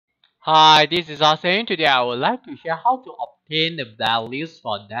Hi, this is Austin. Today I would like to share how to obtain the values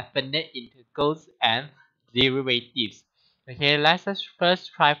for definite integrals and derivatives. Okay, let's just first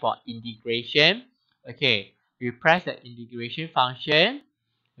try for integration. Okay, we press the integration function.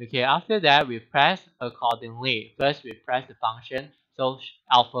 Okay, after that we press accordingly. First we press the function, so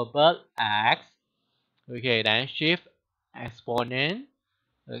alphabet x. Okay, then shift exponent.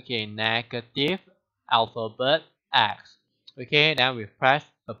 Okay, negative alphabet x. Okay, then we press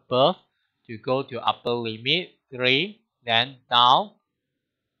above to go to upper limit 3, then down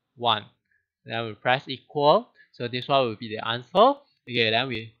 1. Then we press equal. So this one will be the answer. Okay, then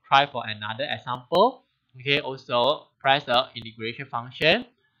we try for another example. Okay, also press the integration function.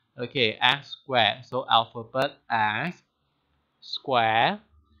 Okay, x squared. So alphabet x square.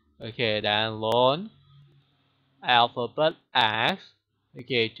 Okay, then ln alphabet x,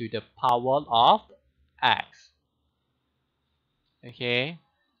 okay, to the power of x. Okay,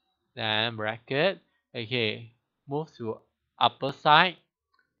 then bracket. Okay, move to upper side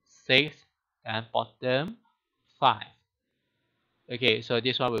 6 and bottom 5. Okay, so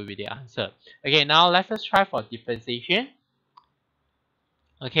this one will be the answer. Okay, now let's just try for differentiation.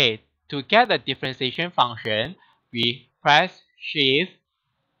 Okay, to get the differentiation function, we press shift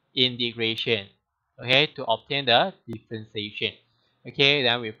integration. Okay, to obtain the differentiation. Okay,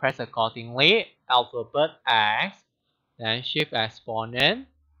 then we press accordingly alphabet x, then shift exponent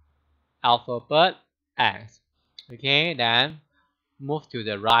alphabet x. Okay, then move to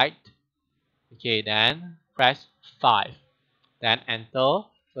the right. Okay, then press 5, then enter.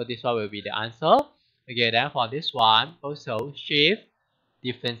 So this one will be the answer. Okay, then for this one also shift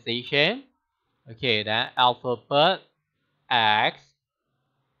differentiation. Okay, then alphabet x.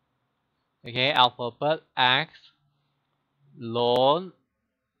 Okay, alphabet x ln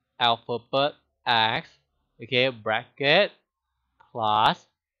alphabet x, okay, bracket plus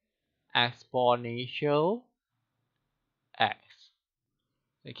exponential x.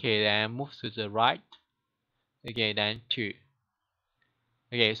 Okay, then move to the right. Okay, then 2.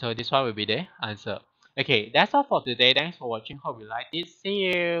 Okay, so this one will be the answer. Okay, that's all for today. Thanks for watching. Hope you liked it.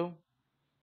 See you.